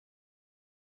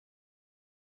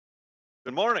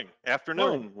Good morning, Morning.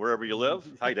 afternoon, wherever you live.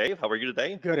 Hi, Dave. How are you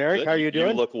today? Good, Eric. Good. How are You, you you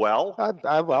doing? look well.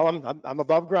 Well, I'm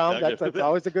above ground. That's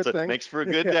always a good So it thing. makes for a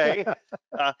good day.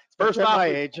 Especially First at off, my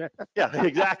age. yeah,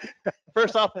 exactly.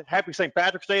 First off, happy St.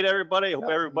 Patrick's Day to everybody. Hope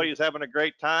Yep. everybody is having a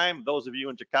great time. Those of you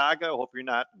in Chicago, hope you're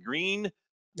not green.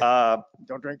 Uh,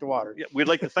 Don't drink the water. yeah, we'd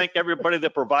like to thank everybody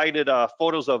that provided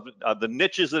photos of the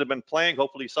niches that have been playing.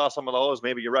 Hopefully you saw some of those.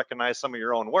 Maybe you recognize some of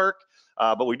your own work.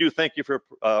 But we do thank you for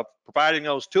providing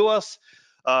those to us.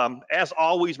 As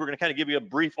always, we're going to kind of give you a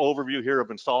brief overview here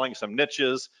of installing some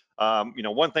niches.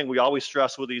 One thing we always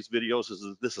stress with these videos is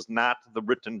that this is not the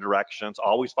written directions.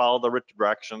 Always follow the written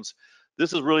directions.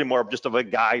 This is really more of just of a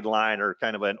guideline or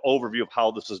kind of an overview of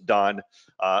how this is done.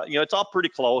 It's all pretty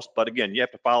close, but again, you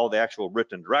have to follow the actual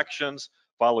written directions,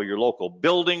 follow your local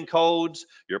building codes,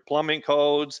 your plumbing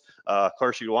codes. Of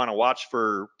course, you want to watch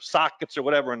for sockets or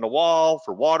whatever in the wall,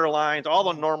 for water lines, all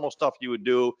the normal stuff you would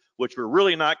do, which we're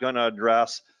really not going to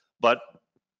address, but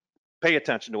pay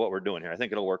attention to what we're doing here. I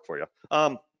think it'll work for you.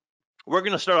 We're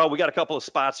going to start out. We got a couple of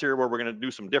spots here where we're going to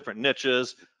do some different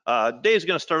niches. Dave's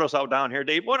going to start us out down here.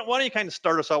 Dave, why don't you kind of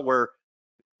start us out where,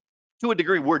 to a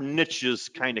degree, where niches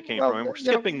kind of came from? And we're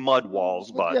skipping mud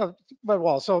walls, but Yeah, mud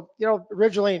walls. So,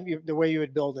 originally the way you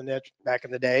would build a niche back in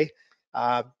the day,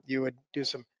 you would do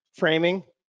some framing,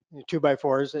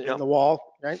 2x4s in the wall,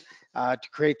 right, to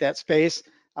create that space.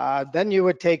 Then you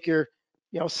would take your,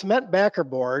 cement backer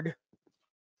board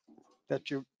that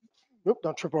you,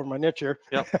 don't trip over my niche here.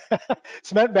 Yep.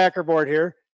 Cement backer board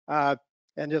here, and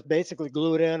just basically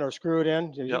glue it in or screw it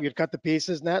in. Yep. You'd cut the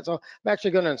pieces and that. So I'm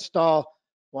actually going to install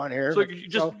one here. So you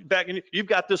just back in, you've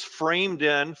got this framed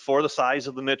in for the size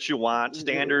of the niche you want,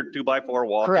 standard 2x4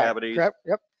 wall cavities. Correct.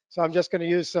 Yep. So I'm just going to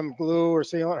use some glue or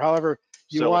sealant, however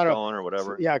you want to. Silicone or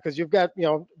whatever. Yeah, because you've got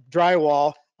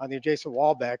drywall on the adjacent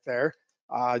wall back there.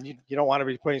 You don't want to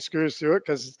be putting screws through it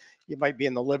because you might be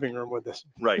in the living room with this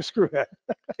screw head.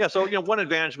 Yeah. So one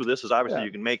advantage with this is obviously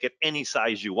you can make it any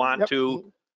size you want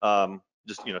to.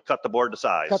 Just cut the board to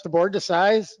size. Cut the board to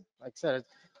size. Like I said,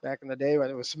 back in the day when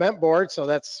it was cement board, so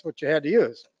that's what you had to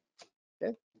use.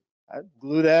 Okay, I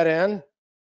glue that in,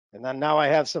 and then now I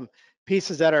have some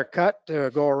pieces that are cut to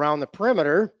go around the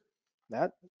perimeter.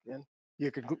 And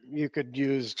you could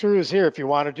use screws here if you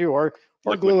wanted to, or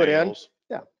glue it in.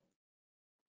 Yeah.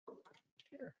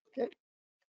 Here. Okay.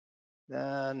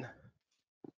 Then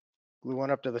glue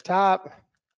one up to the top.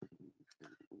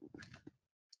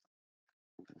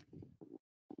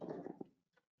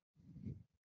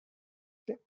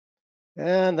 Okay.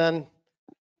 And then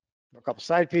a couple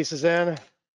side pieces in.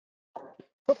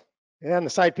 And the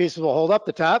side pieces will hold up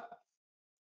the top.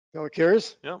 So it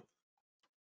cures. Yep.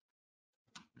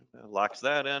 Locks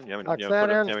that in. You Locks that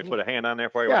in. You want me to put a hand on there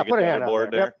for you? Yeah, put a hand on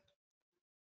there. Yep.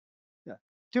 Yeah.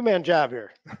 Two-man job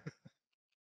here.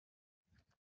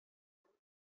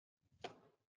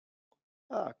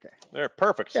 Okay. There,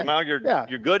 perfect. So now you're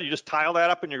good. You just tile that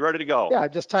up and you're ready to go. Yeah,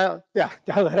 just tile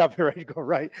that up. You're ready to go.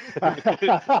 Right.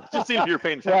 Just see if you're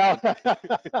paying attention.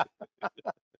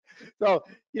 So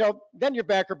then your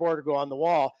backer board will go on the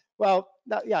wall. Well,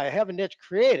 I have a niche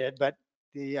created, but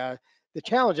the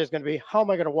challenge is going to be, how am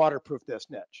I going to waterproof this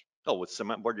niche? Oh, with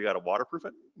cement board, you got to waterproof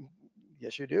it?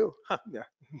 Yes, you do. Huh. Yeah,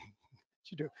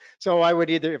 you do. So I would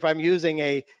either, if I'm using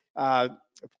a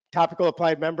topical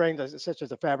applied membrane, such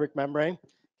as a fabric membrane,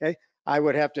 okay, I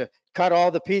would have to cut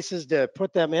all the pieces to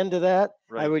put them into that.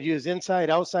 Right. I would use inside,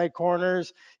 outside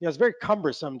corners. It's very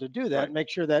cumbersome to do that. Right. Make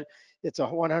sure that it's a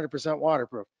 100%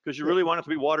 waterproof. Because you really want it to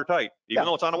be watertight, even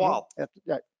though it's on a wall.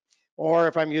 Right. Or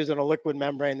if I'm using a liquid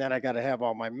membrane, then I got to have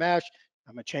all my mesh.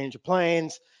 I'm gonna change the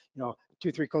planes.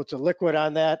 2-3 coats of liquid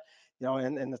on that.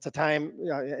 And it's a time,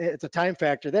 it's a time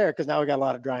factor there because now we got a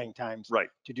lot of drying times. Right.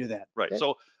 To do that. Right. Okay?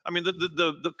 So I mean,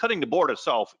 the cutting the board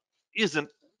itself isn't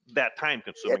that time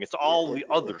consuming. It's all the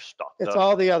other stuff. It's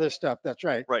all the other stuff. That's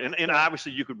right. Right. And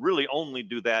obviously you could really only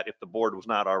do that if the board was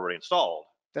not already installed.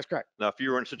 That's correct. Now, if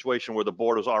you were in a situation where the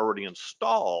board was already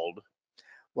installed,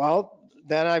 well,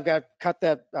 then I've got cut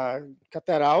that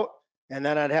out, and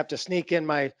then I'd have to sneak in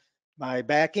my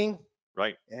backing.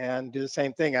 Right. And do the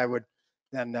same thing. I would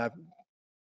then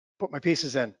put my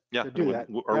pieces in. Yeah. To do that.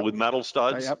 Or with metal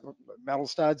studs. Yep. Metal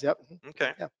studs. Yep.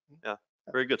 Okay. Yeah.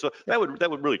 Very good. So that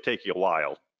would really take you a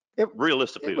while.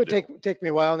 Realistically, it would take me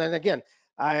a while. And then again,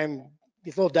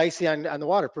 it's a little dicey on the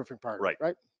waterproofing part. Right.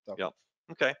 Right. So, yeah.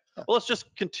 Okay. Yeah. Well, let's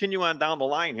just continue on down the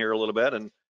line here a little bit. And,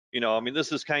 I mean,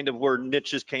 this is kind of where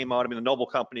niches came out. I mean, the Noble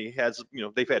Company has,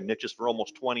 they've had niches for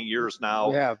almost 20 years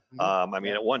now. Yeah. I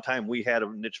mean, at one time we had a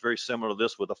niche very similar to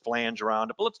this with a flange around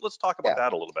it. But let's talk about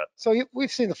that a little bit. So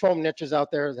we've seen the foam niches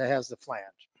out there that has the flange,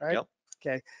 right? Yep.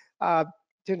 Okay.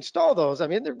 to install those, I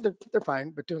mean, they're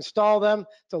fine, but to install them,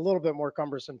 it's a little bit more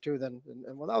cumbersome too than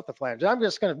without the flange. I'm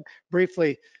just going to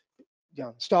briefly,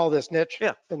 install this niche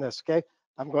Yeah. in this, okay?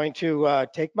 I'm going to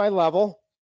take my level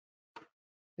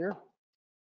here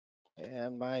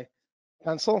and my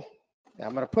pencil. And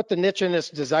I'm going to put the niche in its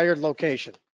desired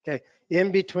location, okay?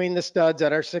 In between the studs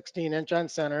at our 16-inch on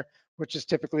center, which is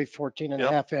typically 14 and a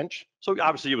half inch. So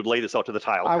obviously you would lay this out to the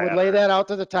tile I would lay pattern. that out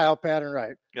to the tile pattern,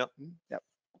 right? Yep. Yep.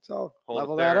 So Hold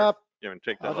level it there. that up. You're gonna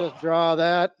take that I'll just draw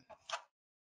that.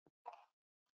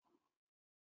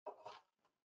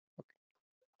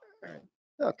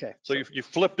 Okay. So you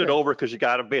flipped it over because you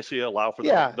got to basically allow for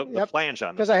the flange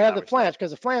on this. Because I have the obviously. flange, because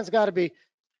the flange got to be,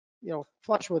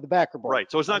 flush with the backer board.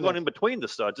 Right. So it's not going in between the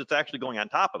studs. It's actually going on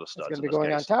top of the It's studs. going to be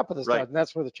going on top of the studs, Right. and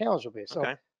that's where the challenge will be. So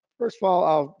Okay. first of all,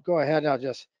 I'll go ahead and I'll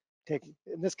just take,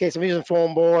 in this case, I'm using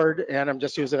foam board and I'm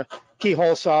just using a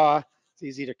keyhole saw. It's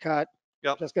easy to cut.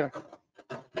 Yep. Just gonna,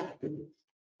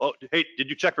 Oh, hey, did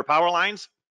you check for power lines?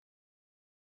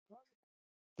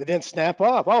 it didn't snap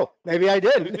off. Oh, maybe I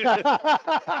didn't.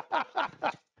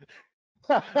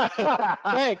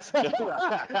 Thanks.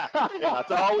 Yeah,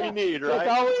 that's all we need, right?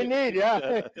 That's all we need,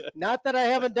 yeah. Not that I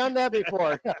haven't done that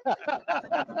before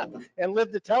and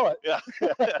lived to tell it. Yeah.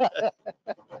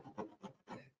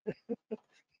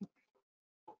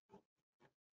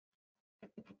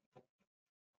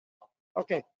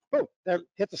 Okay, boom, there,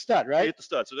 hit the stud, right? Hit the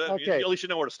stud. So that, Okay. at least you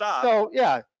know where to stop. So,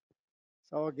 yeah.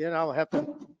 So again, I'll have to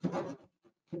come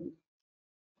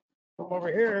over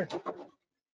here.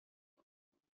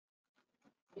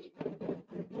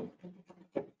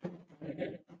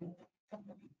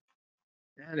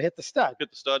 And hit the stud. Hit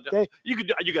the stud. Okay. You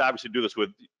could obviously do this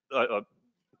with a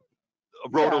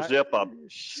roto zip, a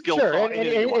skill Sure, saw,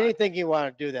 anything you want. anything you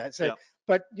want to do that. So, Yeah.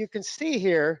 but you can see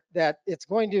here that it's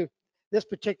going to, this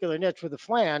particular niche with the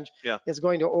flange is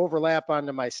going to overlap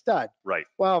onto my stud. Right.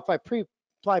 Well, if I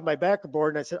pre-applied my backer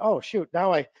board and I said, oh shoot,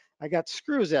 now I got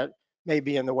screws that may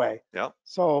be in the way. Yeah.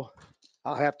 So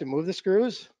I'll have to move the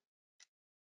screws.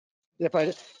 If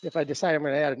I decide I'm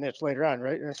going to add a niche later on,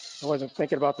 right? I wasn't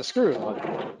thinking about the screws.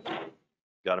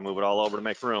 Got to move it all over to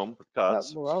make room for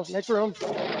cuts. Well, make room.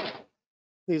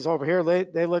 These over here,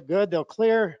 they look good. They'll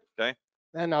clear. Okay.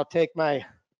 Then I'll take my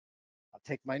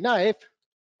knife,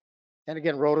 and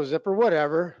again, roto zip or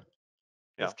whatever.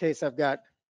 In this case, I've got.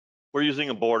 We're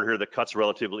using a board here that cuts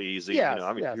relatively easy. Yes,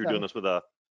 I mean, yes, if you're doing this with a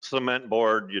cement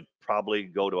board, you'd probably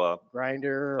go to a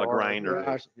grinder.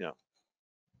 Yeah.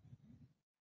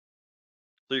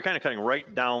 So you're kind of cutting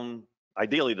right down,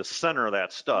 ideally, the center of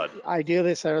that stud.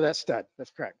 Ideally, the center of that stud.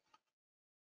 That's correct.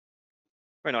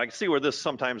 Right now, I can see where this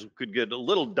sometimes could get a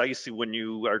little dicey when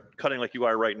you are cutting like you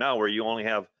are right now, where you only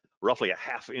have roughly a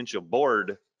 ½ inch of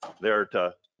board there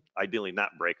to ideally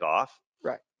not break off.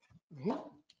 Right. Mm-hmm.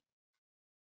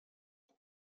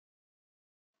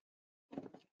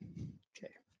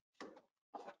 Okay.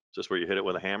 Just where you hit it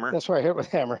with a hammer? That's where I hit it with a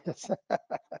hammer.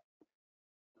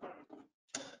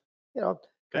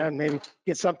 And maybe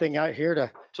get something out here to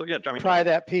pry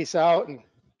that piece out. And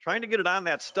trying to get it on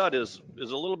that stud is a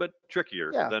little bit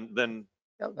trickier than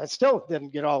that still didn't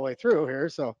get all the way through here.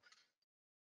 So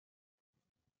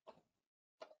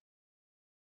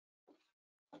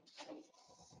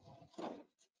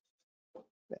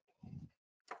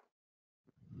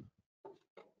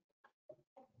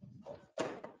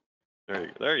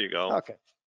there you go. Okay.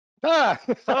 Ah!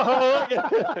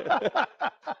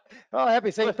 Oh,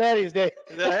 happy St. Patty's Day.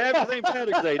 Happy St.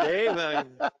 Patty's Day, Dave.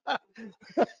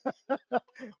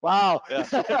 Wow. Yeah.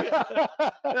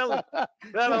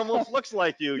 That almost looks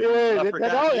like you.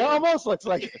 It almost looks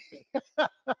like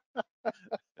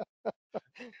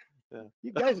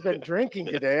you guys have been drinking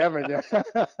today, haven't you?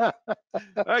 All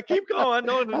right, keep going.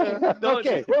 No,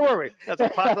 okay, where were we? That's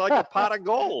like a pot of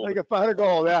gold. Like a pot of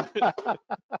gold, yeah.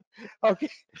 Okay,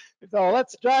 so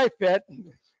let's dry fit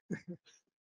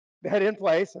that in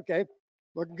place. Okay,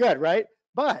 looking good, right?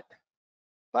 But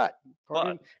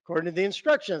according to the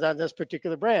instructions on this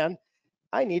particular brand,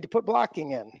 I need to put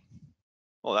blocking in.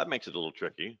 Oh, that makes it a little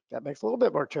tricky. That makes it a little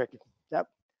bit more tricky. Yep.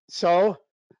 So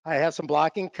I have some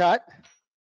blocking cut.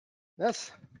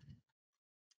 This.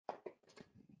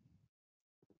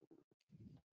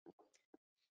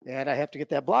 And I have to get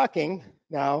that blocking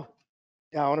now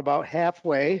down about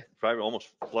halfway. Probably almost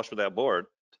flush with that board.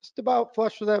 Just about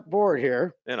flush with that board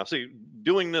here. And I see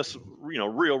doing this,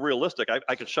 real realistic.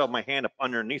 I could shove my hand up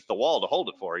underneath the wall to hold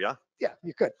it for you. Yeah,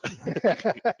 you could.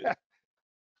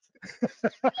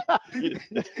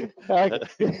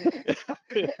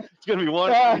 It's gonna be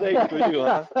one day for you,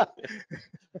 huh?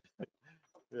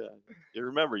 Yeah. You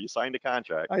remember, you signed a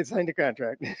contract. I signed a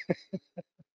contract.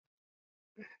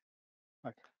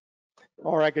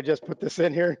 Or I could just put this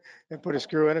in here and put a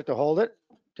screw in it to hold it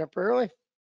temporarily.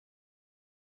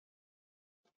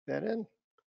 That in.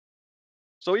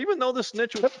 So even though this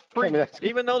niche was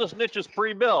even though this niche is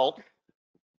pre-built,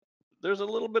 there's a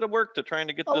little bit of work to trying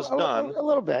to get this done. A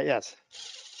little bit, yes.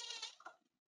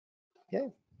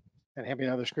 Okay. And have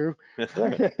another screw.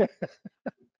 Here,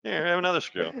 have another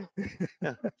screw.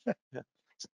 Yeah.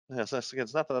 Yes,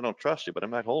 it's not that I don't trust you, but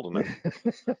I'm not holding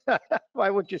it. Why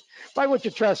would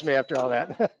you trust me after all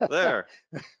that? There.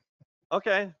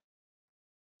 Okay.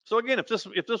 So again, if this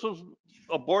was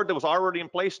a board that was already in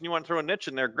place and you want to throw a niche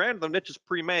in there, granted the niche is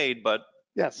pre-made, but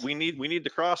yes, we need the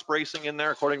cross bracing in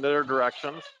there according to their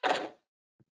directions.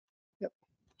 Yep.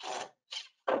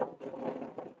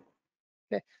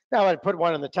 Okay. Now I'd put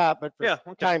one on the top, but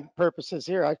for time purposes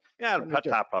here, the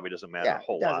top probably doesn't matter a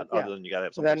whole lot, other than you gotta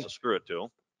have someplace to screw it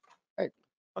to. Right.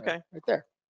 Okay. Right there.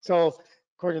 So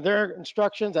according to their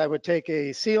instructions, I would take a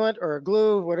sealant or a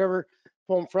glue, whatever,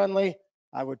 foam friendly.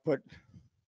 I would put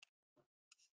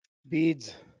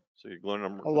beads. So you're gluing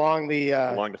them along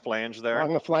the flange there.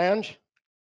 Along the flange.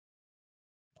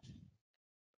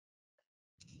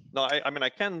 No, I mean I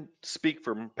can speak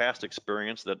from past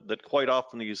experience that quite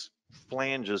often these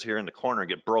flanges here in the corner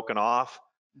get broken off.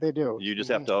 They do. You just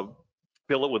have to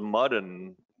fill it with mud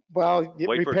and you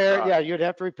repair it. Yeah, you'd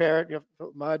have to repair it. You have to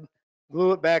put mud,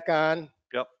 glue it back on.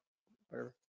 Yep. And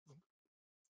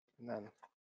then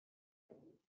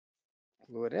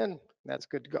glue it in. That's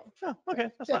good to go. Oh, okay.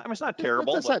 That's not, I mean, it's not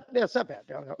terrible. It's not bad.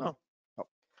 No.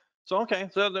 So, okay.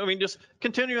 So, I mean, just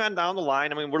continue on down the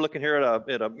line. I mean, we're looking here at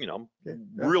a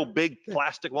real big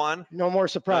plastic one. No more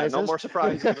surprises. No more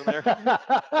surprises in there.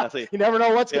 You never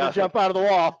know what's going to jump out of the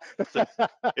wall.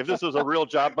 If this was a real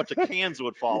job, a bunch of cans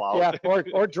would fall out. Yeah,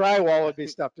 or drywall would be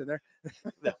stuffed in there.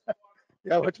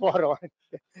 Yeah, with water line.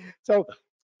 So,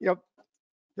 there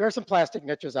are some plastic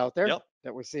niches out there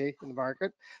that we see in the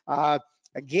market.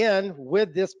 Again,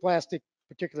 with this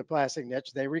particular plastic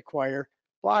niche, they require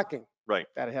blocking. Right.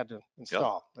 That I had to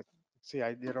install. Like, see,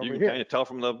 I did over here. You can kind of tell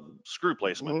from the screw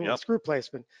placement. Yep. Screw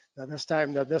placement. Now this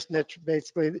time, this niche,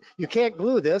 basically, you can't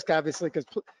glue this, obviously, because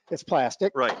it's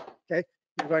plastic. Right. Okay.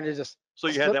 You're going to just. So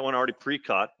you had that one already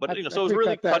pre-cut, but so it's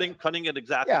really cutting it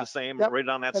exactly the same, right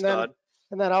on that stud.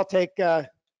 And then I'll take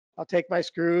my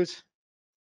screws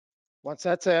once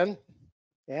that's in,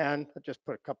 and I'll just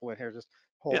put a couple in here, just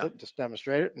hold it, just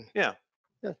demonstrate it. And, yeah.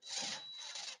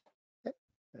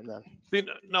 And then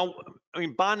now, I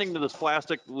mean, bonding to this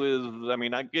plastic with, I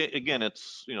mean, again,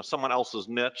 it's someone else's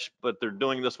niche, but they're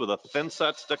doing this with a thin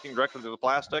set sticking directly to the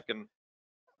plastic, and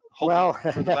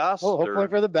hoping for the best. Hopefully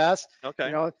for the best.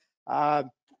 Okay. Go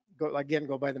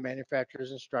by the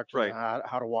manufacturer's instructions on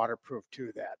how to waterproof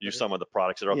to that. Use some of the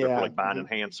products that are out there for like bond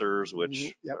enhancers,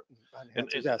 which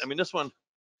I mean, this one,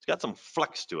 it's got some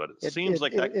flex to it. It seems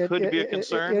like that could be a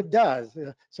concern. It does.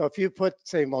 So if you put,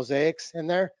 say, mosaics in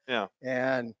there,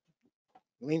 and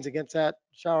leans against that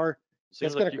shower,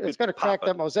 it's like going to crack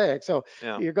that mosaic. So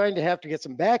you're going to have to get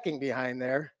some backing behind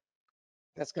there.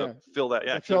 That's going to fill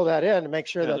that. Fill that in to make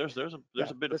sure that there's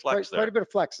a bit of flex there. Quite a bit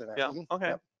of flex in there. Yeah.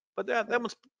 Okay. But that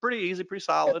one's pretty easy, pretty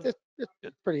solid.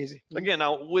 It's pretty easy. Again,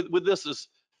 now with this is,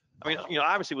 I mean,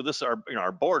 obviously with this,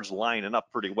 our board's lining up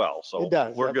pretty well, so it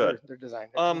does. We're good. They're designed.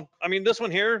 I mean, this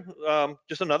one here,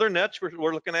 just another niche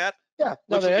we're looking at. Yeah.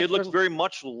 It looks very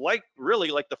much like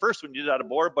the first one you did out of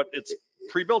board, but it's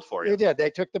pre-built for you. They did. They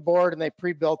took the board and they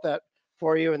pre-built that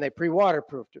for you, and they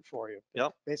pre-waterproofed it for you.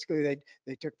 Yep. Basically,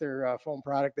 they took their foam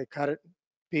product, they cut it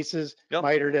pieces, yep.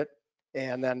 mitered it,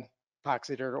 and then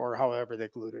epoxied it or however they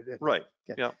glued it in. Right.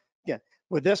 Okay. Yeah. Yeah.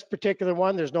 With this particular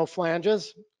one, there's no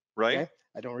flanges. Right. Okay?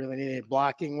 I don't really need any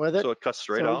blocking with it. So it cuts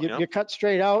straight out. You cut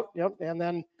straight out. Yep. And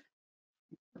then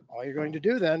all you're going to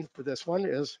do then for this one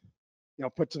is,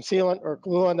 put some sealant or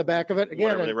glue on the back of it again.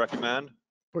 Whatever they recommend.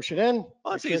 Push it in.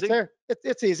 Oh, it's easy.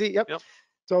 It's easy. Yep.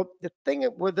 So the thing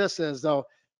with this is, though,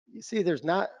 you see there's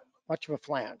not much of a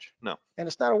flange. No. And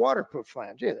it's not a waterproof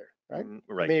flange either, right?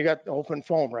 Right. I mean, you got the open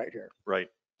foam right here. Right.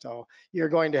 So you're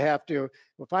going to have to,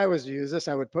 if I was to use this,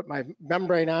 I would put my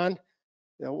membrane on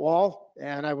the wall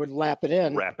and I would lap it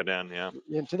in. Wrap it in,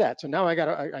 into that. So now I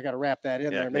gotta wrap that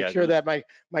in there, make sure that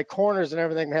my corners and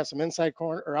everything have some inside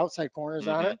corner or outside corners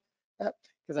on it.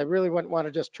 Because I really wouldn't want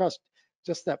to just trust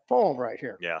just that foam right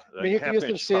here. Yeah. I mean, you can use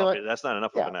some sealant. That's not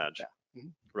enough of an edge. Yeah.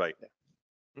 Right.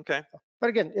 Okay.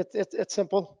 But again, it's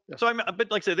simple. So I mean,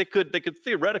 but like I say, they could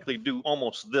theoretically do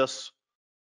almost this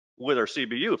with our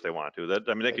CBU if they want to. That,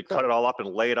 I mean, they could cut it all up and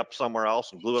lay it up somewhere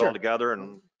else and glue it all together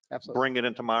and bring it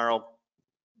in tomorrow,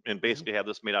 and basically have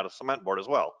this made out of cement board as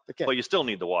well. Okay. But you still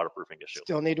need the waterproofing issue.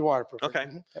 Still need to waterproof. Okay.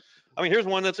 Yep. I mean, here's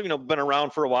one that's, been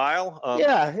around for a while.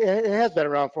 Yeah, it has been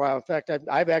around for a while. In fact,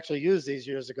 I've actually used these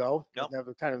years ago. Yep. They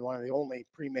were kind of one of the only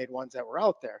pre-made ones that were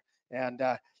out there. And,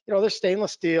 they're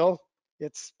stainless steel.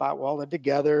 It's spot welded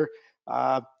together.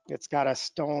 It's got a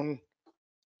stone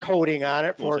coating on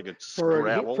it Almost like it's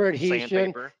gravel, for adhesion.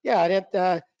 sandpaper. Yeah,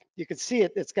 and you can see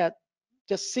it. It's got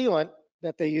just sealant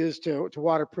that they use to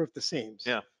waterproof the seams.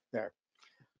 Yeah. There.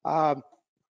 I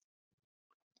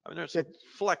mean, there's some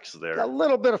flex there. A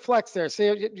little bit of flex there.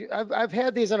 See, I've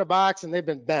had these in a box and they've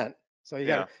been bent. So you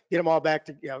got to get them all back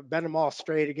to, bend them all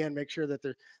straight again, make sure that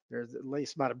there's the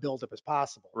least amount of buildup as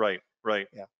possible. Right.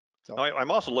 Yeah. So I'm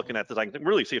also looking at this. I can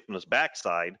really see it from this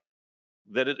backside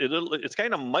that it's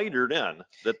kind of mitered in.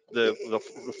 That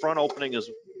the front opening is.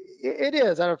 It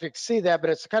is. I don't know if you can see that,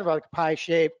 but it's kind of like a pie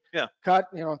shape cut.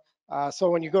 So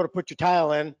when you go to put your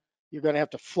tile in, you're going to have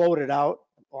to float it out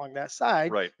along that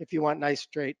side. Right. If you want nice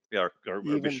straight. Yeah. Or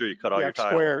even, be sure you cut all your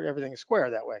tile. Square. Everything is square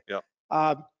that way.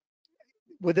 Yeah.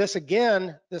 With this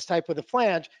again, this type with the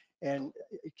flange, and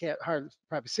you can't hardly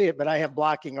probably see it, but I have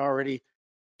blocking already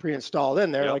pre-installed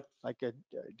in there, like I could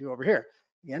do over here.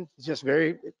 Again, it's just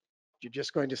you're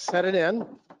just going to set it in,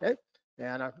 okay?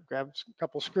 And I'll grab a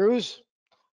couple screws,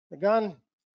 the gun.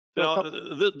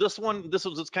 This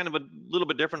is kind of a little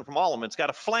bit different from all of them. It's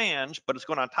got a flange, but it's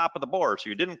going on top of the board, so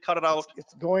you didn't cut it out.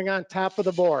 It's going on top of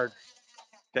the board.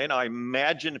 Okay, now I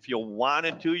imagine if you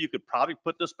wanted to, you could probably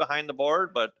put this behind the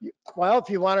board, but. Well, if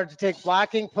you wanted to take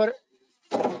blocking,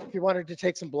 if you wanted to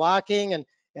take some blocking and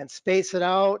space it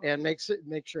out and make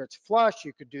sure it's flush,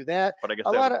 you could do that. But I guess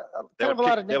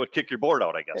that would kick your board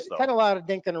out, I guess, though. Kind of a lot of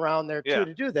dinking around there too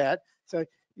to do that. So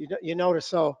you notice,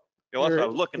 so. What I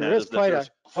was looking at is that there's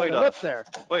quite a lip there.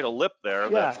 Quite a lip there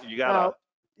that you gotta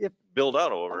build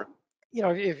out over.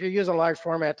 If you're using a large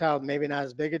format tile, maybe not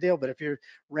as big a deal, but if you're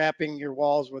wrapping your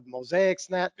walls with mosaics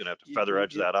and that. You're gonna have to feather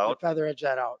edge that out. Feather edge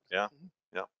that out. Yeah,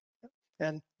 yeah.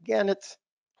 And again, it's.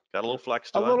 Got a little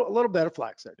flex to it. A little bit of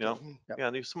flex there. Yeah,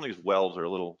 yeah. Some of these welds are a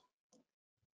little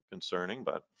concerning,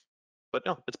 but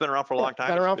no, it's been around for a long time.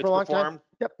 Been around for a long time.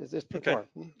 Yep, it's performed.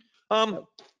 Okay.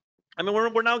 I mean,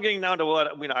 we're now getting down to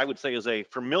what I would say is a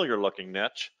familiar looking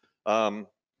niche,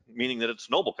 meaning that it's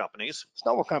Noble companies. It's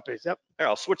Noble companies, yep. Here,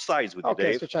 I'll switch sides with you,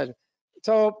 Dave. Switch sides.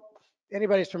 So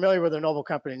anybody's familiar with the Noble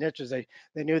company niches, they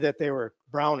knew that they were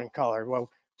brown in color.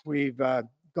 Well, we've gone,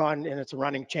 and it's a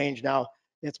running change now.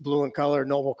 It's blue in color,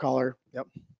 Noble color. Yep.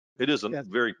 It is a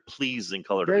very pleasing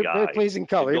color to the eye. Very pleasing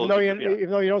color, even though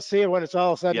you don't see it when it's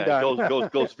all said and done.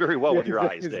 It goes very well with your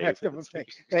eyes, Dave.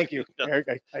 Thank you,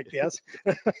 Eric. I guess.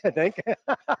 I think.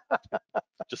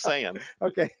 Just saying.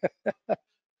 Okay.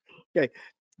 Okay.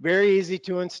 Very easy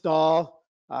to install.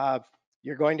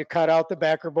 You're going to cut out the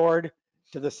backer board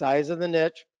to the size of the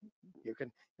niche. You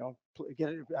can, get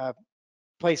it,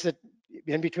 place it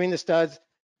in between the studs,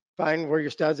 find where your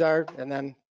studs are, and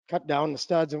then cut down the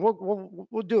studs, and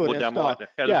we'll do it.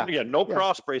 No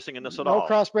cross bracing in this at all. No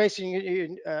cross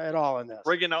bracing at all in this.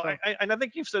 Right, and I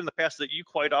think you've said in the past that you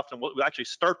quite often will actually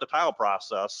start the tile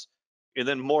process and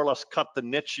then more or less cut the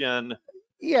niche in.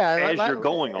 Yeah, as you're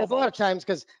going. A lot of times,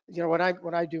 because when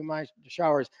I do my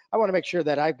showers, I want to make sure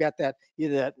that I've got that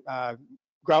either that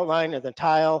grout line or the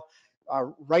tile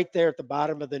right there at the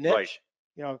bottom of the niche.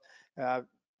 Right.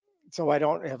 So I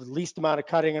don't have the least amount of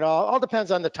cutting at all. All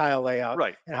depends on the tile layout,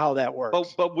 right, and how that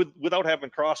works. But without having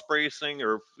cross bracing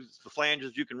or the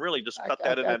flanges, you can really just cut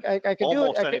that in at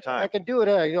almost any time. I can do it.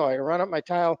 I run up my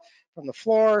tile from the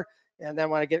floor, and then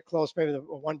when I get close, maybe the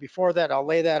one before that, I'll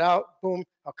lay that out. Boom,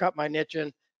 I'll cut my niche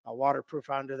in. I'll waterproof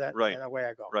onto that, and away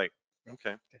I go. Right.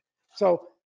 Okay.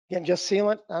 So again, just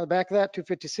sealant on the back of that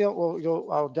 250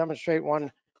 sealant. I'll demonstrate one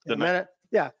in a minute.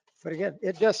 Yeah, but again,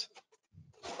 it just.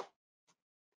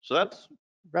 So that's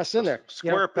rests in there.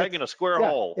 Square peg in a square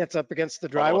hole. It's up against the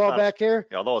drywall back here.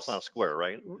 Yeah, although it's not a square,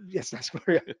 right? Yes, not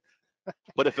square. Yeah.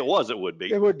 But if it was, it would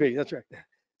be. It would be. That's right.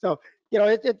 So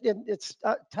it's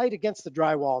tight against the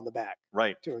drywall in the back.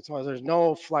 Right. Too. So there's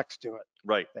no flex to it.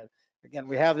 Right. But again,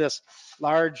 we have this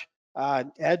large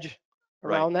edge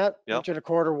around that, 1.25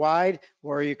 inch wide,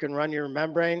 where you can run your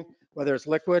membrane, whether it's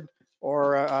liquid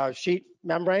or a sheet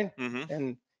membrane,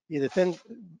 and either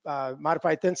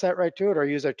modified thin set right to it, or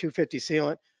use our 250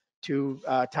 sealant to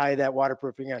tie that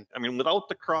waterproofing in. I mean, without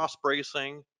the cross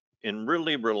bracing and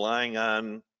really relying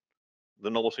on the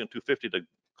Noble Sealant 250 to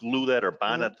glue that or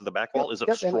bond that to the back wall, is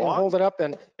it strong? And hold it up,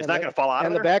 and it's not going to fall out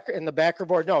of there? And the backer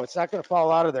board, no, it's not going to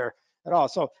fall out of there at all.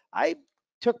 So I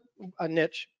took a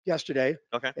niche yesterday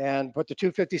and put the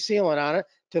 250 sealant on it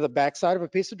to the back side of a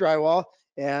piece of drywall,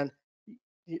 and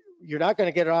you're not going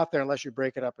to get it off there unless you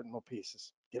break it up in little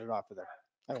pieces. Get it off of there.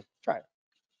 I mean, try it.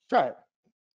 Try it.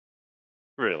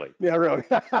 Really? Yeah, really.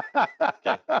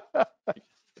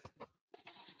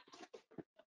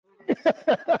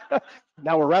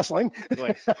 Now we're wrestling.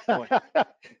 Boy.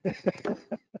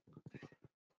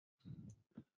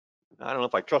 I don't know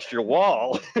if I trust your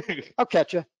wall. I'll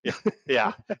catch you.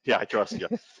 Yeah, I trust you.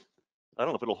 I don't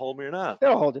know if it'll hold me or not.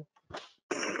 It'll hold it.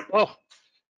 Oh,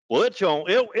 well,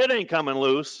 it ain't coming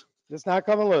loose. It's not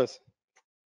coming loose.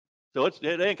 So it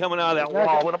ain't coming out of that It's not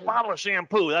wall gonna- with a bottle of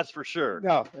shampoo, that's for sure.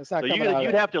 No, it's not So coming out.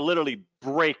 you'd have to literally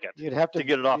break it You'd have to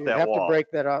get it off you'd that have to wall. break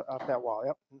that off that wall.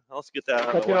 Yep. Let's get that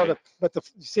out But of you the know, way.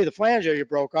 you see the flanger you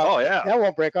broke off. Oh, yeah. That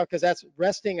won't break off because that's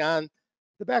resting on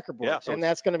the backer board, Yeah, so and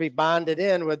that's going to be bonded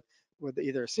in with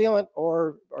either sealant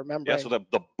or membrane. Yeah, so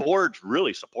the board's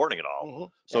really supporting it all. Mhm.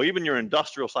 So even your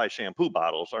industrial size shampoo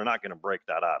bottles are not going to break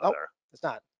that out of Nope. there. It's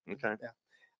not. Okay. Yeah.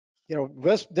 You know,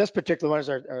 this particular one is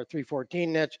our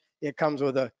 314 niche. It comes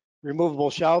with a removable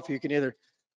shelf. You can either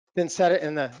then set it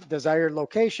in the desired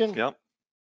location. Yep.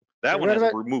 That Get one rid has of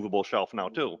a it. removable shelf now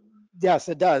too. Yes,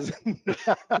 it does.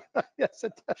 Yes,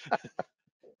 it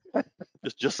does.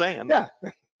 Just saying. Yeah.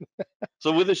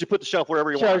 So with this, you put the shelf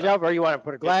wherever you Shelf, want. shelf, or you want to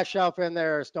put a glass shelf in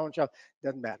there, or a stone shelf,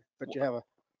 doesn't matter. But you have a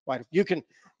wide. You can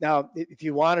now, if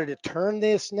you wanted to turn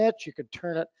this niche, you could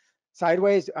turn it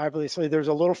sideways. Obviously, there's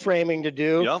a little framing to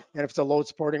do, Yep. and if it's a load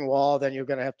supporting wall, then you're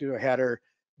going to have to do a header.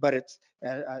 But it's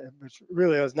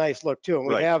really a nice look too. And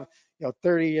we Right. have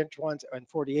 30-inch ones and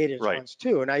 48-inch Right. ones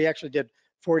too. And I actually did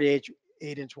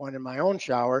 48-inch one in my own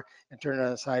shower and turned it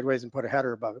on sideways and put a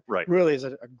header above it. Right. Really is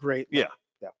a great look.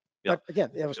 Yeah. Yeah. But again,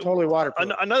 it was totally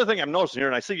waterproof. Another thing I'm noticing here,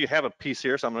 and I see you have a piece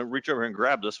here, so I'm going to reach over and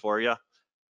grab this for you,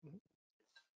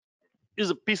 is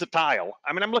a piece of tile.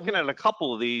 I mean, I'm looking at a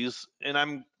couple of these, and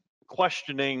I'm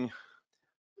questioning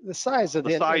The size of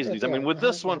the size of these. I mean, with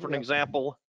this one, for an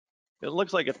example, it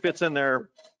looks like it fits in there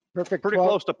perfect, pretty 12,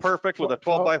 close to perfect with a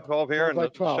 12 by 12 here 12 and by the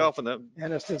 12. shelf and the,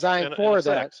 and it's designed and for a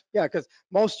that. six. Yeah, because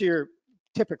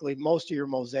typically most of your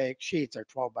mosaic sheets are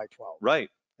 12 by 12. right,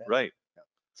 Yeah. right.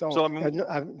 So, So, I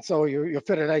mean- so you'll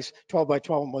fit a nice 12 by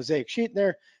 12 mosaic sheet in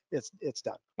there. It's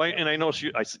done. Right, and I notice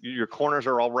your corners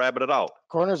are all rabbited out.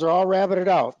 Corners are all rabbited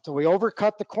out. So we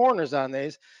overcut the corners on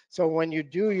these. So when you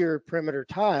do your perimeter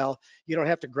tile, you don't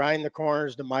have to grind the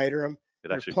corners to miter them. It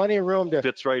There's actually plenty of room to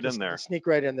fits right in just there. sneak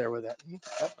right in there with it.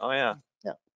 Yep. Oh, yeah.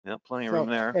 Yeah. Yeah, plenty of So, room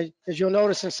there. As you'll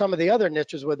notice in some of the other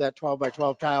niches with that 12 by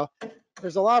 12 tile,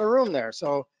 there's a lot of room there.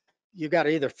 So you got to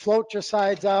either float your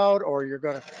sides out, or you're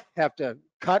going to have to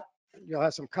cut. You'll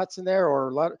have some cuts in there,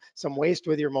 or some waste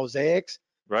with your mosaics.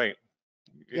 Right.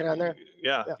 Get on there?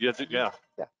 Yeah, Yeah. you have to, yeah.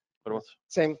 Yeah. But what's,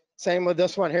 Same with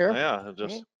this one here. yeah, it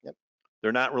just, Mhm. Yep.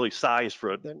 they're not really sized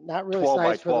for a They're not really 12 by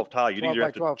sized for the 12 tile. You 12 either by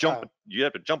have to 12 jump, tile. you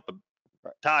have to jump a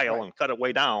Right. tile Right. and cut it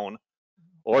way down,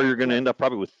 or you're going to Yeah. end up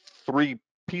probably with 3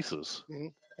 pieces.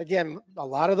 Again, a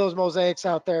lot of those mosaics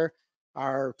out there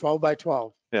are 12 by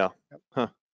 12. Yeah. Yep. Huh.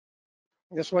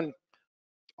 This one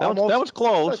That almost. was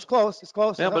close. It's close. It's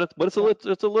close. Yeah, Yep. but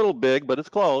it's a little big, but it's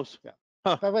close.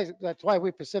 That's why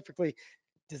we specifically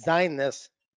designed this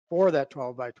for that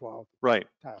 12 by 12 Right.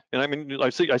 tile. And I mean, I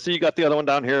see you got the other one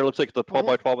down here. It looks like it's a 12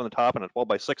 by 12 on the top and a 12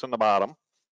 by 6 on the bottom.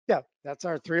 Yeah, that's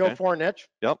our 304 niche.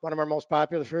 Yep. One of our most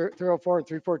popular. 304 and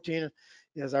 314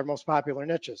 is our most popular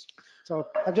niches. So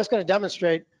I'm just going to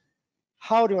demonstrate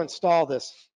how to install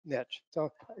this niche.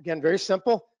 So again, very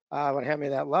simple. I'm going to hand me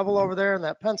that level over there and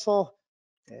that pencil,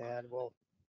 and we'll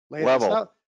lay Level. this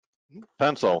out.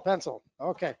 Pencil. Pencil.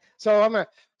 Okay. So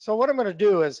what I'm going to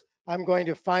do is I'm going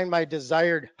to find my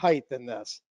desired height in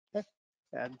this. Okay.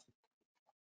 And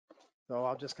so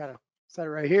I'll just kind of set it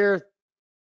right here.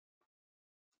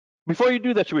 Before you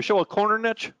do that, should we show a corner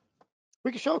niche?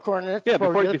 We can show a corner niche. Yeah,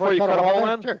 before you cut a hole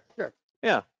in? Sure.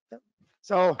 Yeah.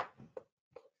 So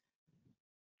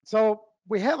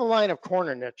we have a line of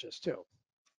corner niches too.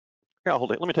 Here, I'll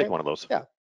hold it. Let me take Okay. one of those. Yeah.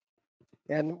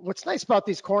 And what's nice about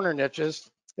these corner niches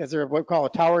is they're what we call a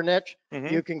tower niche.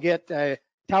 Mhm. You can get a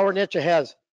tower niche that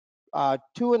has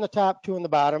 2 in the top, 2 in the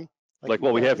bottom. Like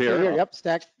what we have here? Yep,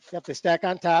 stack. Yep, they stack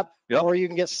on top. Yep. Or you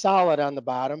can get solid on the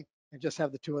bottom and just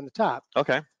have the 2 in the top.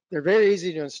 Okay. They're very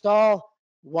easy to install.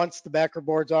 Once the backer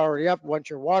board's already up, once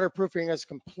your waterproofing is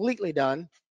completely done,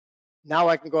 now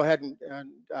I can go ahead and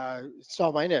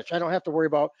install my niche. I don't have to worry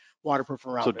about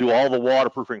waterproofing around So it. do all the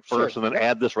waterproofing Sure. first and then Yep.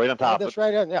 add this right on Add top. this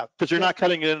right in, yeah. Because you're not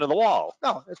cutting it into the wall.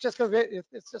 No, it's just gonna be,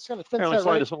 it's just gonna fit Here, let me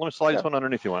slide right, this one. Let me slide this Yeah. one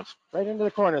underneath you once. right into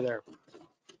the corner there.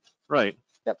 Right.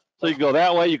 Yep. So you go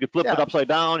that way. You could flip Yeah. it upside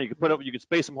down. You could put it. You could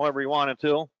space them however you wanted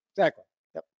to. Exactly.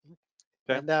 Yep.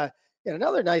 Okay. And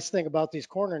another nice thing about these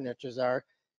corner niches are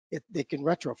they can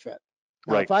retrofit.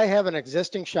 Now, Right. if I have an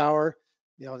existing shower,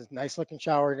 you know, this nice looking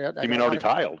shower. You mean already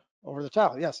tiled? Over the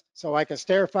tile, yes. So I can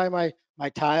sterify my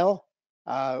tile,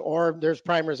 or there's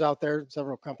primers out there.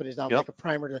 Several companies now make a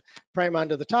primer to prime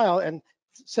onto the tile, and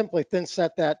simply thin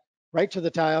set that right to the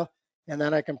tile, and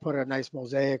then I can put a nice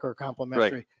mosaic or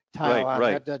complementary tile on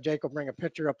it. Jake will bring a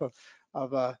picture up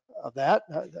of that.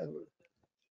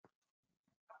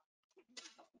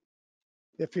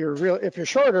 If you're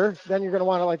shorter, then you're going to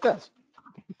want it like this.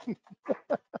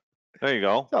 There you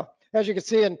go. So as you can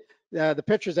see in the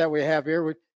pictures that we have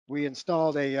here, we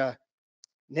installed a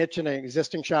niche in an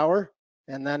existing shower,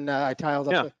 and then I tiled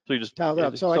up. Yeah. So you just tiled it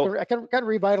up. So I can kind of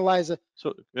revitalize it.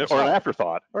 So or an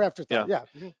afterthought. Or afterthought. Yeah.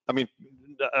 I mean,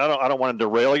 I don't want to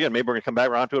derail again. Maybe we're gonna come back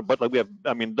around to it, but like we have,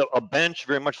 I mean, a bench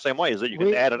very much the same way is that you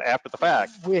can add it after the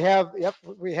fact. We have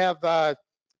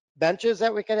benches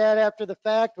that we can add after the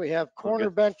fact. We have corner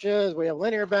benches. We have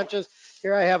linear benches.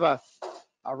 Here I have a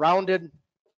rounded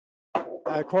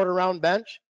quarter round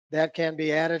bench that can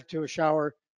be added to a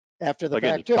shower after the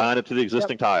fact too. Bind it to the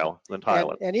existing tile, then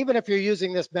tile it. And even if you're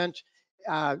using this bench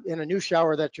in a new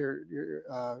shower that you're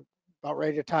about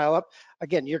ready to tile up,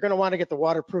 again, you're going to want to get the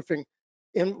waterproofing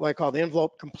in what I call the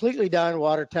envelope completely done,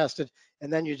 water tested,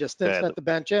 and then you just thin set the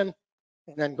bench in,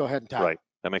 and then go ahead and tile. Right.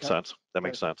 That makes sense. That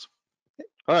makes sense.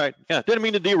 All right. Yeah. Didn't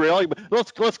mean to derail you, but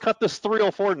let's cut this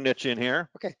 304 niche in here.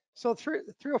 Okay. So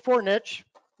 304 niche,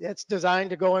 it's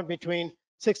designed to go in between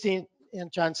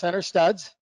 16-inch on center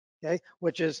studs, okay,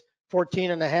 which is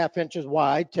 14.5 inches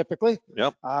wide typically.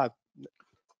 Yep.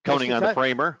 Counting on the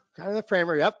framer. Counting the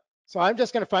framer, yep. So I'm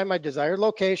just going to find my desired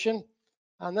location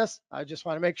on this. I just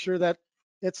want to make sure that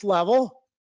it's level.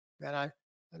 And I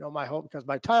know my hole because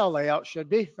my tile layout should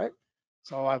be, right?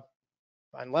 So I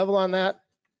find level on that,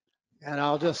 and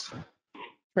I'll just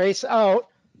trace out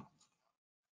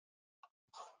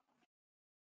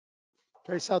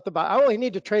the bottom. I only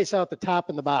need to trace out the top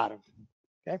and the bottom.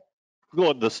 Okay.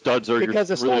 Well, the studs are because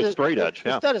your really straight edge.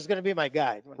 The stud is going to be my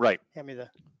guide. Right. Hand me the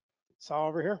saw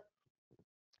over here.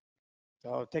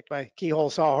 So I'll take my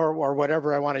keyhole saw or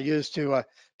whatever I want to use to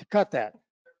cut that.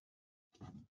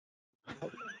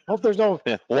 Hope there's no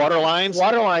water lines.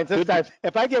 Water lines this time.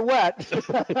 If I get wet,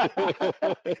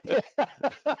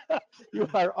 you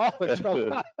are all in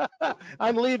trouble.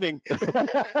 I'm leaving.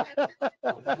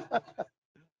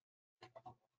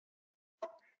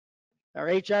 Our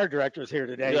HR director is here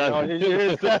today. Yeah.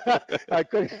 You know, I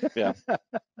could. Yeah.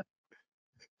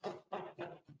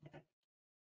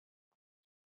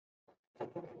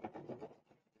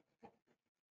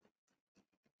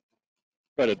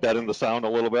 Try to deaden the sound a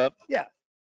little bit. Yeah.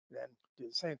 Then do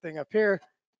the same thing up here.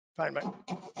 Find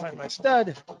my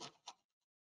stud.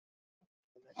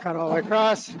 Cut all the way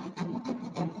across.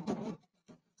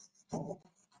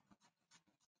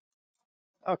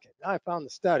 Okay, now I found the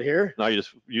stud here. Now you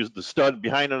just use the stud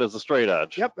behind it as a straight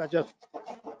edge. Yep, I just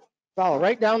follow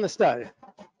right down the stud.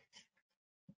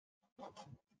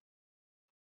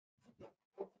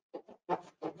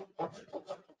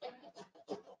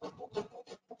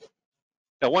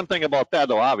 Now, one thing about that,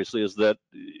 though, obviously, is that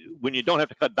when you don't have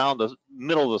to cut down the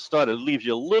middle of the stud, it leaves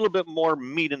you a little bit more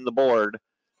meat in the board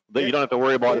that you don't have to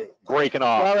worry about breaking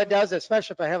off. Well, it does,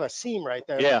 especially if I have a seam right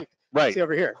there. Yeah, right. See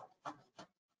over here.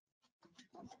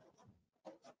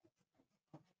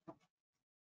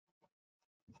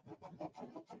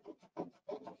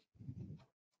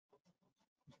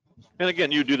 And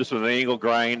again, you do this with an angle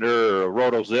grinder or a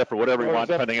roto zip or whatever you want,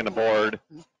 depending on the board.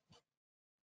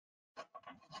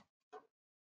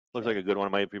 Looks like a good one.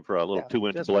 It might be for a little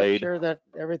 2-inch blade. Make sure that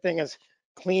everything is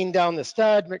clean down the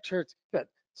stud. Make sure it's fit.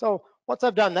 So once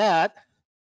I've done that,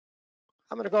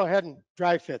 I'm going to go ahead and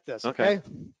dry fit this. Okay.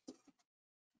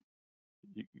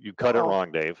 You cut it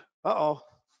wrong, Dave. Uh-oh.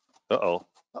 Uh-oh.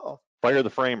 Uh-oh. Fire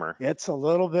the framer. It's a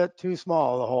little bit too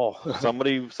small, the hole.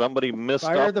 Somebody missed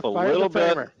up a little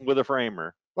bit with a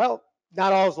framer. Well,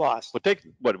 not all is lost. But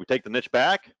we take the niche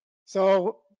back?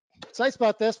 So what's nice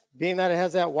about this, being that it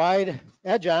has that wide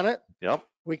edge on it, yep,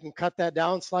 we can cut that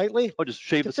down slightly. Oh, just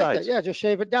shave the sides. Yeah, just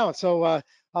shave it down. So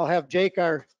I'll have Jake,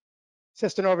 our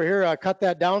assistant over here, cut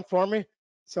that down for me.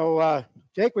 So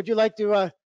Jake, would you like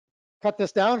to cut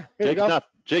this down?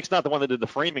 Jake's not the one that did the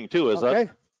framing too, is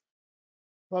that?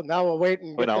 Well, now we'll wait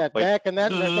and get that back and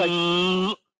that.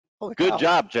 And like, good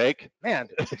job, Jake. Man,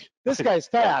 this guy's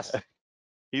fast.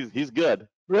 He's good.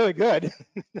 Really good.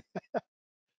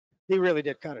 He really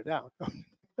did cut it down.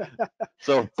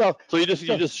 So you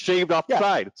just shaved off the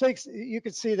side. So you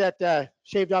can see that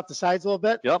shaved off the sides a little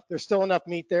bit. Yep. There's still enough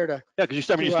meat there to. Yeah, because you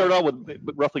start out with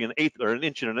roughly an eighth or an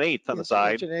inch and an eighth on the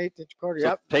side. Inch and an eighth, inch quarter. So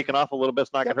yep. Taking off a little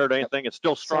bit's not gonna hurt anything. It's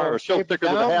still strong or still thicker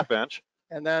than a 1/2 inch.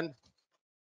 And then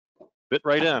Fit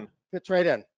right in. Fits right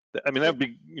in. I mean, that'd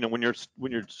be, when your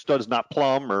stud's not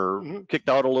plumb or Mhm. kicked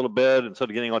out a little bit, instead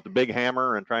of getting out the big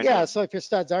hammer and trying Yeah, to. so if your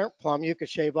studs aren't plumb, you could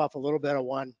shave off a little bit of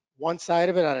one side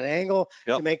of it on an angle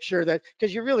Yep. to make sure that,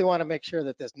 because you really want to make sure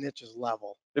that this niche is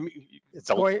level. I mean, It's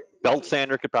belt, going belt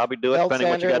sander could probably do it, belt depending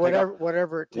what you sander, got to take out.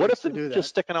 whatever it What takes if to it's do just that.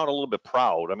 sticking out a little bit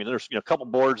proud? I mean, there's a couple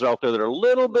boards out there that are a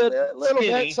little bit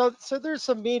skinny. So there's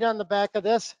some meat on the back of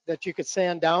this that you could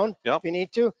sand down Yep. if you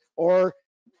need to, or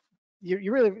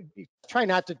you really try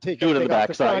not to take Do it in the everything off the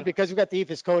backside. front because you've got the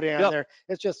EFIS coating on Yep. there.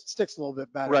 It just sticks a little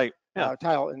bit better. Right. Yeah.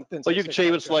 Tile and thin. But you can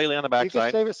shave it slightly on the You can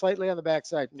backside. shave it slightly on the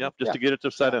backside. Yep. Just Yeah. to get it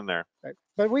to set in there. Right.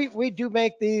 But we do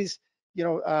make these,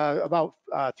 about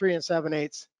 3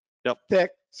 7/8 Yep.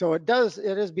 thick. So it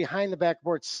is behind the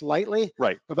backboard slightly.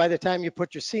 Right. But by the time you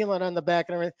put your sealant on the back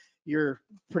and everything, you're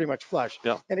pretty much flush.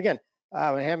 Yep. And again,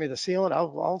 when you hand me the sealant,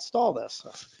 I'll install this.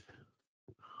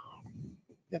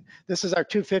 Yeah. This is our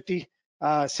 250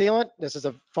 sealant. This is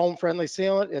a foam-friendly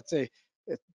sealant. It's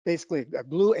basically a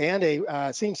glue and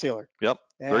a seam sealer. Yep.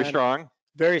 Very And strong,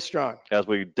 Very strong. as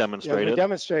we Yeah, demonstrated. we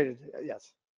demonstrated,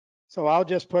 yes. So I'll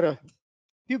just put a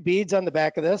few beads on the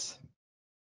back of this.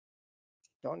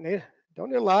 Don't need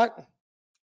a lot.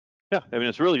 Yeah. I mean,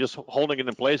 it's really just holding it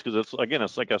in place because it's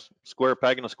like a square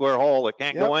peg in a square hole. It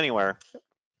can't go anywhere.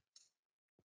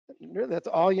 That's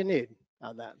all you need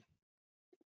on that.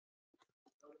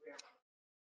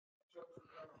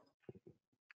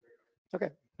 Okay,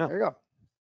 Yeah. there you go.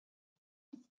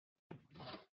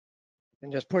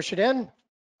 And just push it in.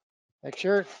 Make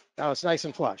sure now it's nice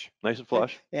and flush. Nice and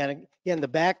flush. And again, the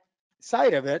back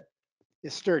side of it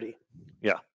is sturdy.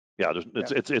 Yeah.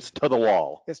 It's to the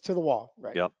wall. It's to the wall,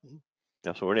 right? Yep. Mhm.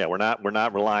 Yeah. So we're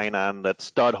not relying on that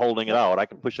stud holding it out. I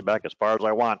can push it back as far as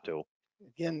I want to.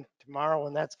 Again, tomorrow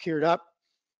when that's cured up,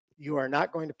 you are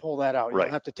not going to pull that out. Right.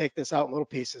 You'll have to take this out in little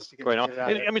pieces to get Right. it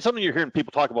out. I mean, something you're hearing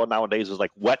people talk about nowadays is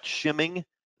like wet shimming.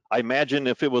 I imagine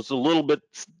if it was a little bit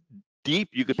deep,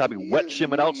 you could probably wet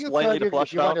shim it out slightly to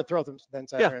flush you it want out. to throw them then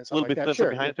Yeah, and a something little like bit that. thinner Sure.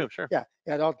 behind it too. Sure. Yeah,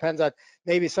 it all depends on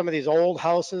maybe some of these old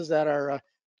houses that are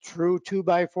true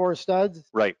 2x4 studs.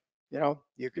 Right. You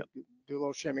could do a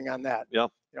little shimming on that.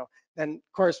 Yep. Then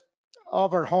of course, all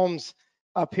of our homes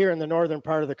up here in the northern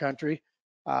part of the country,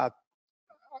 where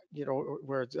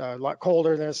it's a lot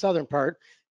colder than the southern part,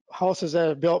 houses that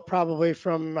are built probably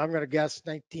from, I'm going to guess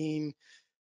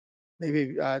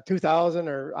 2000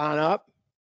 or on up,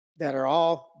 that are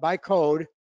all by code,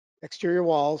 exterior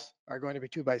walls are going to be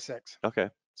 2x6. Okay.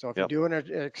 So if Yep. you're doing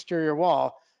an exterior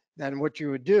wall, then what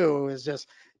you would do is just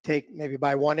maybe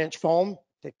buy 1-inch foam,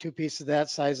 take 2 pieces of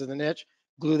that size of the niche,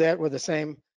 glue that with the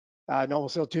same Noble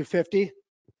Seal 250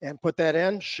 and put that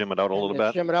in. Shim it out a little and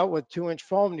bit. Shim it out with 2-inch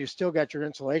foam, and you still got your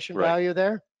insulation Right. value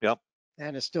there. Yep.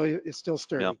 And it's still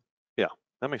sturdy. Yep. Yeah,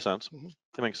 that makes sense. Mhm.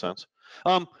 That makes sense.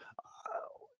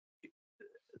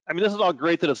 I mean, this is all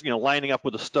great that it's lining up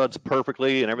with the studs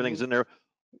perfectly and everything's in there.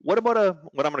 What about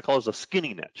what I'm going to call is a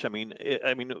skinny niche? I mean,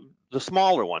 the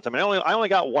smaller ones. I mean, I only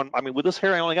got one. I mean, with this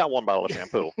hair, I only got one bottle of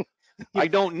shampoo. I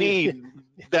don't need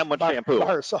that much shampoo.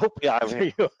 Bar of soap. Yeah, I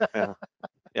mean,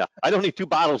 yeah. I don't need 2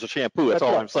 bottles of shampoo. That's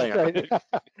all I'm saying. Right.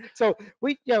 So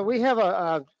we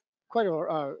have quite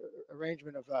a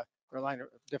arrangement of a line of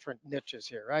different niches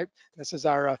here, right? This is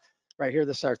our right here.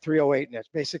 This is our 308 niche.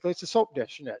 Basically, it's a soap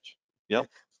dish niche. Yep.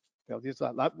 They'll use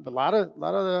a lot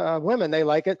of women, they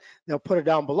like it. They'll put it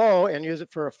down below and use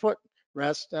it for a foot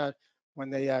rest when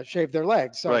they shave their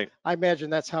legs. So Right. I imagine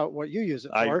that's what you use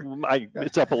it for.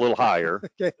 It's up a little higher,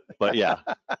 Okay. but yeah.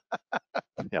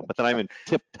 Yeah, but then I'm in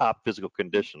tip-top physical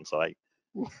condition, so I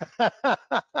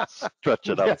stretch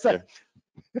it out Yes, there.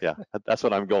 Yeah, that's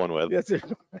what I'm going with. Yes,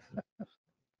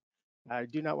 I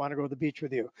do not want to go to the beach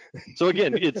with you. So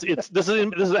again, this is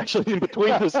actually in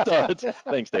between the studs.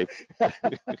 Thanks, Dave.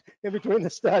 In between the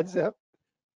studs, yep.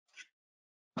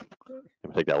 Let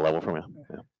me take that level from you.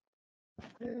 Yeah.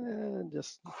 And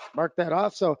just mark that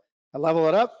off. So I level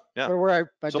it up Yeah. for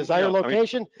where my So, desired I mean,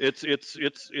 location. it's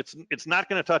not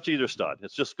going to touch either stud.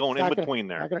 It's just going in between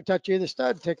there. Not going to touch either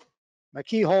stud. Take my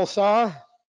keyhole saw.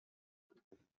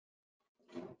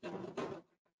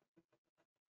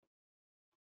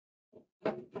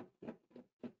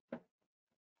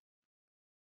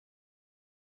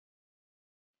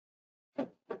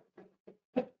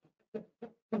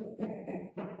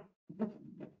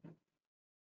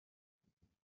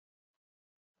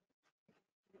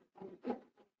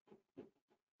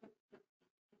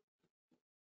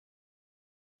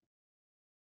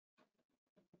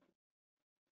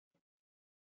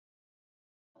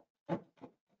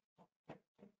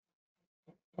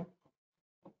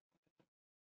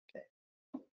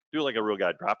 Do like a real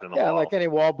guy, drop it in the Yeah, wall. like any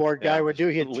wallboard guy Yeah, would do.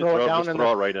 He'd just throw it down just in throw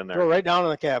the, it right in throw there. it right down in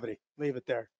the cavity, leave it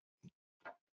there.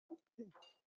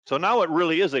 So now it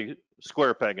really is a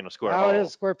square peg in a square Now hole. it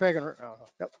is square peg and, oh,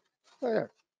 yep.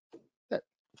 There.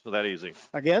 So that easy.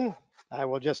 Again, I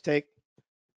will just take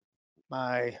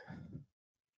my,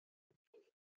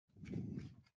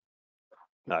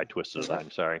 No, I twisted it.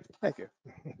 I'm sorry. thank you.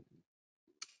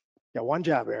 Yeah, one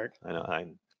job, Eric. I know.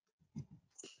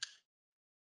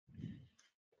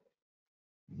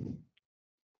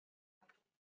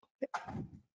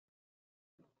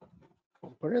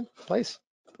 Put it in place.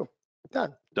 Boom.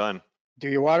 Done. Done. Do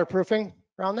your waterproofing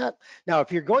around that. Now,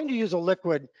 if you're going to use a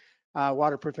liquid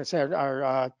waterproofing, say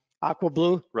our aqua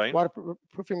blue Right.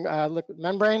 waterproofing liquid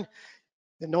membrane,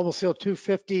 the Noble Seal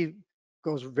 250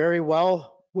 goes very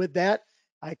well with that.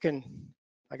 I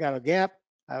got a gap.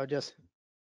 I would just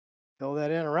fill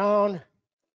that in around.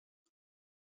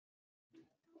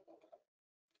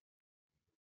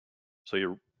 So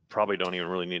you probably don't even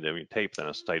really need any tape then,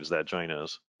 as tight as that joint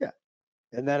is. Yeah.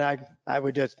 And then I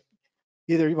would just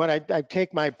either when I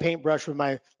take my paintbrush with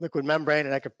my liquid membrane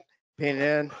and I could paint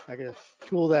it in, I could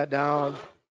tool that down.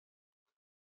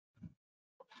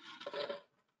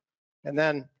 And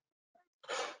then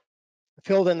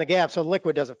filled in the gap so the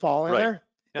liquid doesn't fall in Right. there.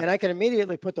 Yeah. And I can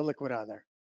immediately put the liquid on there.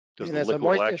 Because And the it's a liquid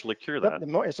will moisture- actually cure Yep,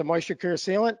 that. it's a moisture cure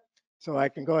sealant. So I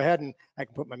can go ahead and I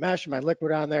can put my mesh and my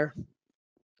liquid on there.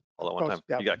 Although one goes- time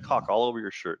yeah. you got caulk all over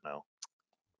your shirt now.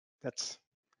 That's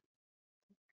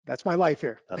my life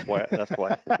here. That's why. That's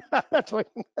why. That's why.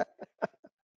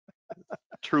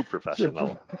 True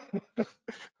professional.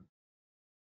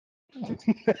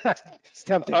 It's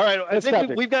tempting. All right, I It's think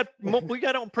tempting. we've got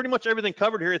pretty much everything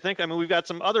covered here. I think. I mean, we've got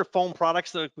some other foam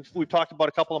products that we've talked about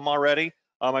a couple of them already.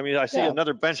 I mean, I see Yeah.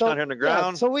 another bench So, down here on the yeah,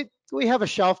 ground. so we have a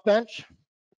shelf bench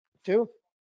too.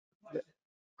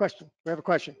 Question, we have a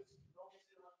question.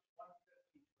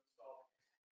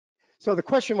 So the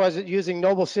question was using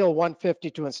Noble Seal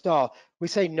 150 to install. We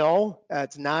say no,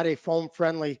 it's not a foam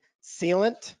friendly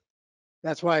sealant.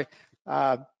 That's why,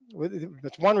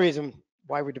 that's one reason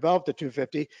why we developed the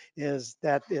 250 is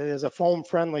that it is a foam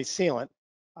friendly sealant.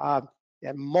 And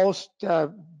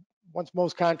once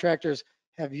most contractors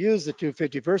have used the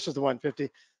 250 versus the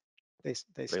 150, they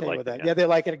stay like with it, that. yeah. Yeah, they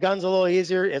like it. It guns a little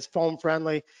easier. It's foam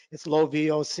friendly. It's low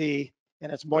VOC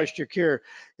and it's moisture cure.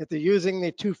 If they're using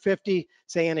the 250,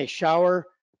 say in a shower,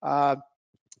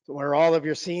 where all of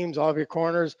your seams, all of your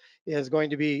corners is going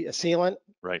to be a sealant.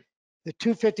 Right. The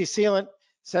 250 sealant,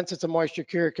 since it's a moisture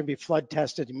cure, it can be flood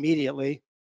tested immediately.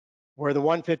 Where the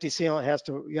 150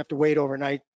 sealant you have to wait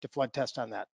overnight to flood test on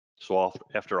that. So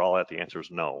after all that, the answer is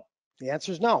no. The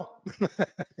answer is no.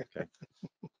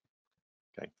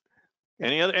 Okay.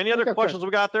 Any other Okay, questions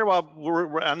we got there while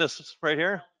we're on this right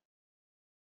here?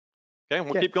 Okay,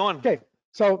 we'll Okay. keep going. Okay,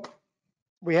 so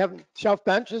we have shelf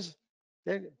benches,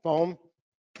 okay, foam.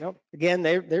 You know, again,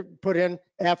 they're put in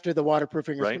after the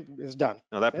waterproofing Right. is done.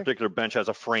 Now that Okay. particular bench has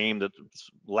a frame that's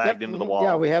lagged Yep, into the mhm. wall.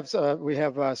 Yeah, we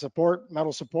have support,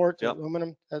 metal support, Yep.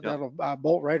 aluminum Yep. that'll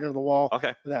bolt right into the wall.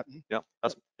 Okay. For that.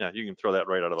 Yeah. You can throw that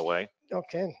right out of the way.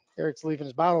 Okay, Eric's leaving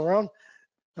his bottle around.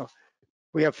 Oh,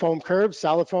 we have foam curbs,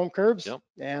 solid foam curbs, Yep.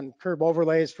 and curb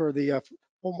overlays for the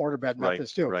full mortar bed Right.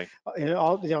 methods too. Right. And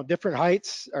all different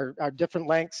heights or different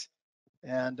lengths,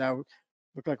 and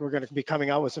look like we're going to be coming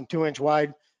out with some 2-inch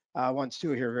wide ones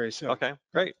too here very soon. Okay.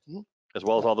 Great. Mhm. As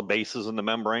well as all the bases and the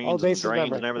membranes and bases, drains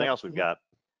and membrane, everything yep. else we've Mhm. got.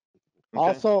 Okay.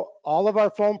 Also, all of our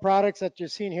foam products that you're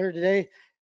seeing here today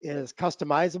is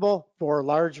customizable for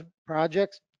large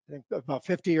projects. I think about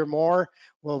 50 or more.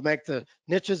 We'll make the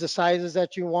niches the sizes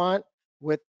that you want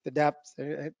with the depth,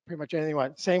 pretty much anything you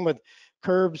want. Same with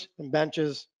curbs and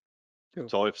benches too.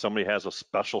 So if somebody has a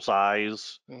special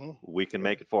size, Mhm. we can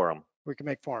make it for them. We can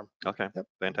make for them. Okay. Yep.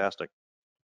 Fantastic.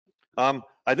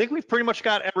 I think we've pretty much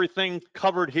got everything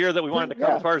covered here that we wanted to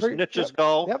cover as far as niches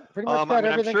go. Yep, pretty much I got mean, I'm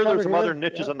everything sure there's covered some here. other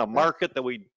niches Yep, on the yep. market that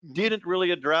we Mhm. didn't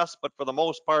really address, but for the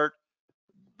most part,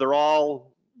 they're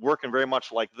all working very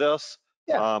much like this.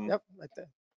 Yeah, yep. I think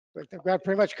we got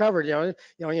pretty much covered. You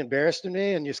embarrassed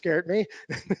me and you scared me.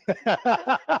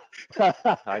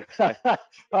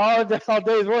 All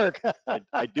day's work.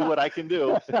 I do what I can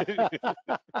do.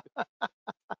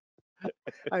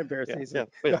 I embarrassed me.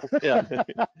 Yeah.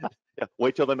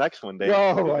 Wait till the next one, Dave.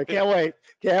 No, I can't wait.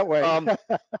 Can't wait.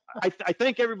 I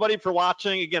thank everybody for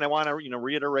watching. Again, I want to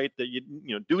reiterate that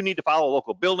you do need to follow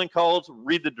local building codes,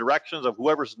 read the directions of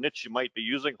whoever's niche you might be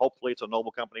using. Hopefully, it's a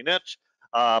Noble Company niche.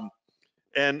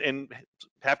 And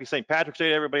happy St. Patrick's Day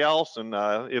to everybody else. And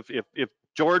if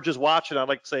George is watching, I'd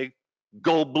like to say,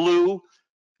 go blue.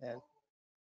 And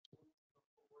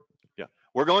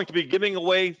We're going to be giving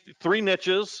away 3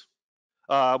 niches.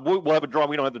 We'll have a drawing.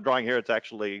 We don't have the drawing here. It's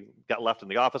actually got left in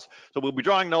the office. So we'll be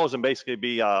drawing those and basically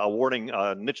be awarding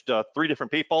niche to 3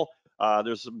 different people.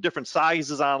 There's some different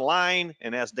sizes online.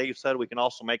 And as Dave said, we can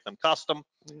also make them custom.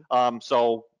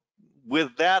 So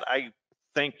with that, I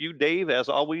thank you, Dave, as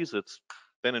always. It's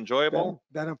been enjoyable.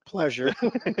 Been a pleasure.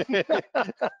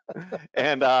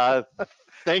 And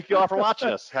thank you all for watching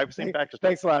us. Have St. Patrick's Day.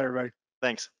 Thanks a lot, everybody.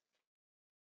 Thanks.